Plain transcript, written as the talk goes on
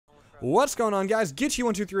What's going on, guys?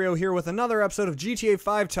 GetYou1230 here with another episode of GTA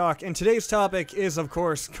 5 Talk, and today's topic is, of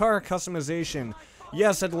course, car customization.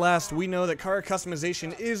 Yes, at last, we know that car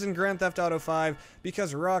customization is in Grand Theft Auto 5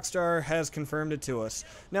 because Rockstar has confirmed it to us.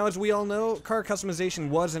 Now, as we all know, car customization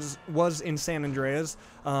was in San Andreas.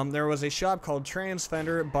 There was a shop called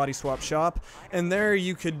Transfender Body Swap Shop, and there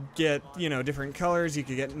you could get, different colors. You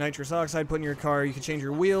could get nitrous oxide put in your car, you could change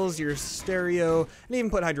your wheels, your stereo, and even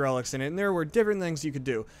put hydraulics in it, and there were different things you could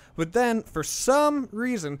do. But then, for some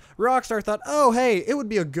reason, Rockstar thought, oh, hey, it would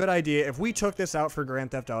be a good idea if we took this out for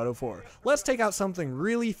Grand Theft Auto 4. Let's take out something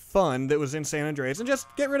really fun that was in San Andreas and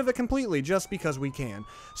just get rid of it completely just because we can.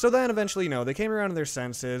 So then eventually, they came around to their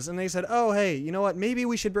senses and they said, oh, hey, you know what, maybe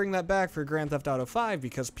we should bring that back for Grand Theft Auto 5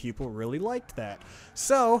 because people really liked that.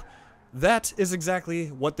 So that is exactly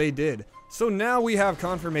what they did. So now we have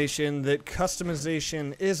confirmation that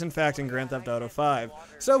customization is in fact in Grand Theft Auto 5.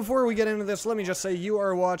 So before we get into this, let me just say you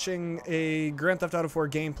are watching a Grand Theft Auto 4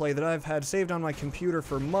 gameplay that I've had saved on my computer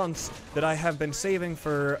for months, that I have been saving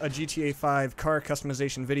for a GTA 5 car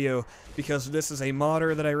customization video, because this is a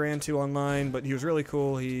modder that I ran to online, but he was really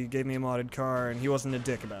cool. He gave me a modded car and he wasn't a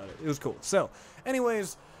dick about it. It was cool. So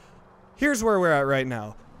anyways, here's where we're at right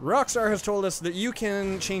now. Rockstar has told us that you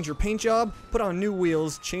can change your paint job, put on new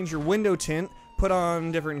wheels, change your window tint, put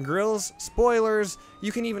on different grills, spoilers,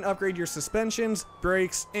 you can even upgrade your suspensions,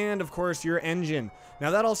 brakes, and of course your engine. Now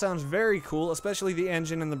that all sounds very cool, especially the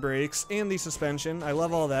engine and the brakes and the suspension. I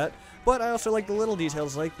love all that, but I also like the little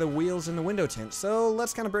details like the wheels and the window tint. So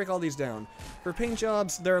let's kind of break all these down. For paint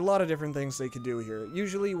jobs, there are a lot of different things they could do here.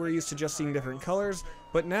 Usually we're used to just seeing different colors,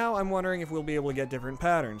 but now I'm wondering if we'll be able to get different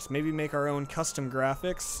patterns. Maybe make our own custom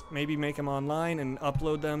graphics, maybe make them online and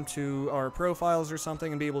upload them to our profiles or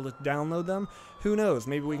something and be able to download them. Who knows,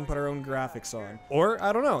 maybe we can put our own graphics on. Or,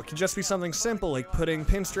 I don't know, it could just be something simple like putting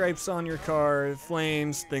pinstripes on your car,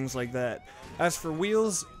 flames, things like that. As for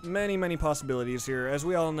wheels, many possibilities here. As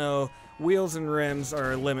we all know, wheels and rims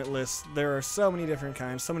are limitless. There are so many different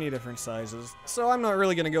kinds, so many different sizes. So I'm not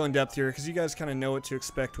really going to go in depth here because you guys kind of know what to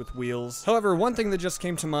expect with wheels. However, one thing that just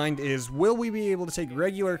came to mind is, will we be able to take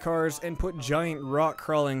regular cars and put giant rock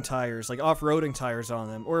crawling tires, like off-roading tires on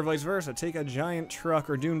them? Or vice versa, take a giant truck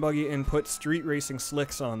or dune buggy and put street racing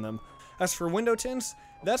slicks on them? As for window tints,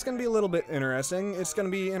 that's going to be a little bit interesting. It's going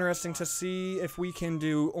to be interesting to see if we can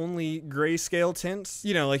do only grayscale tints,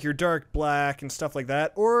 like your dark black and stuff like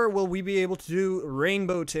that, or will we be able to do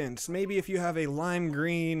rainbow tints? Maybe if you have a lime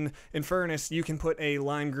green Infernus, you can put a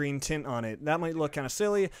lime green tint on it. That might look kind of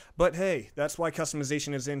silly, but hey, that's why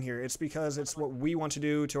customization is in here. It's because it's what we want to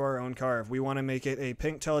do to our own car. If we want to make it a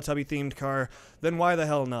pink Teletubby themed car, then why the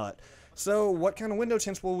hell not? So what kind of window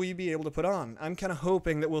tints will we be able to put on? I'm kind of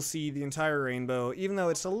hoping that we'll see the entire rainbow, even though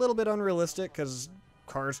it's a little bit unrealistic because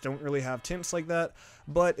cars don't really have tints like that,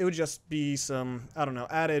 but it would just be some, I don't know,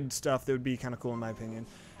 added stuff that would be kind of cool in my opinion.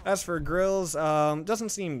 As for grills, doesn't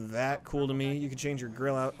seem that cool to me. You could change your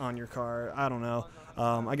grill out on your car, I don't know.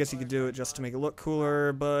 I guess you could do it just to make it look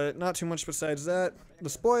cooler, but not too much besides that. The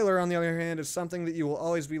spoiler, on the other hand, is something that you will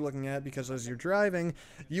always be looking at because as you're driving,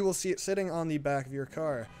 you will see it sitting on the back of your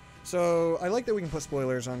car. So, I like that we can put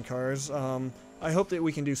spoilers on cars. I hope that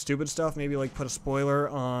we can do stupid stuff, maybe like put a spoiler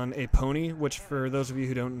on a pony, which for those of you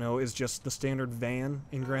who don't know is just the standard van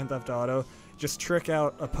in Grand Theft Auto. Just trick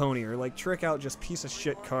out a pony, or like trick out just piece of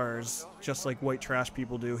shit cars, just like white trash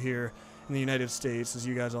people do here in the United States, as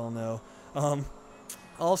you guys all know.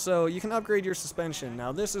 Also, you can upgrade your suspension.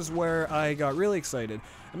 Now this is where I got really excited.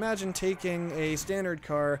 Imagine taking a standard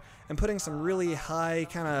car and putting some really high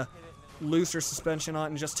kind of looser suspension on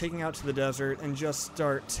and just taking out to the desert and just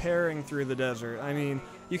start tearing through the desert. I mean,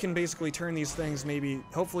 you can basically turn these things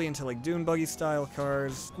hopefully into like dune buggy style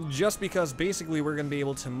cars, just because basically we're going to be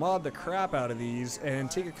able to mod the crap out of these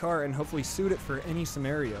and take a car and hopefully suit it for any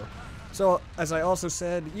scenario. So, as I also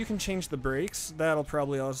said, you can change the brakes. That'll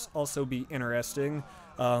probably also be interesting.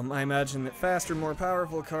 I imagine that faster, more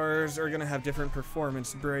powerful cars are going to have different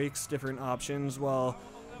performance brakes, different options, while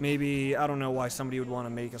maybe, I don't know why somebody would want to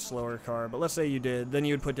make a slower car, but let's say you did, then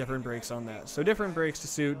you would put different brakes on that. So different brakes to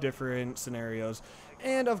suit different scenarios.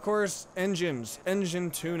 And of course, engines, engine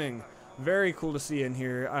tuning. Very cool to see in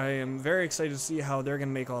here. I am very excited to see how they're going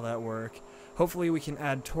to make all that work. Hopefully we can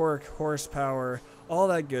add torque, horsepower, all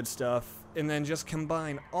that good stuff, and then just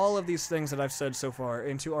combine all of these things that I've said so far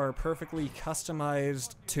into our perfectly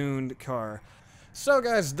customized, tuned car. So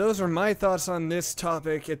guys, those are my thoughts on this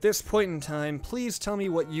topic. At this point in time, please tell me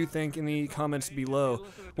what you think in the comments below.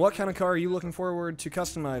 What kind of car are you looking forward to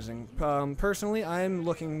customizing? Personally, I'm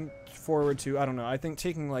looking forward to, I don't know, I think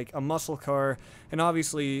taking like a muscle car and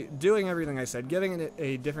obviously doing everything I said, giving it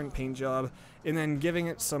a different paint job, and then giving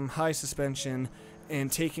it some high suspension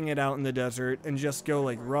and taking it out in the desert and just go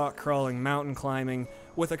like rock crawling, mountain climbing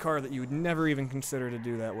with a car that you would never even consider to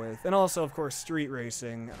do that with. And also, of course, street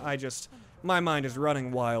racing. My mind is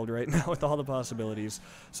running wild right now with all the possibilities.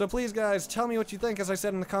 So please, guys, tell me what you think. As I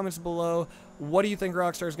said in the comments below, what do you think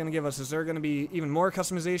Rockstar is going to give us? Is there going to be even more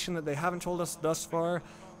customization that they haven't told us thus far?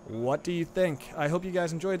 What do you think? I hope you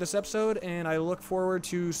guys enjoyed this episode, and I look forward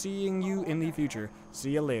to seeing you in the future. See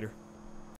you later.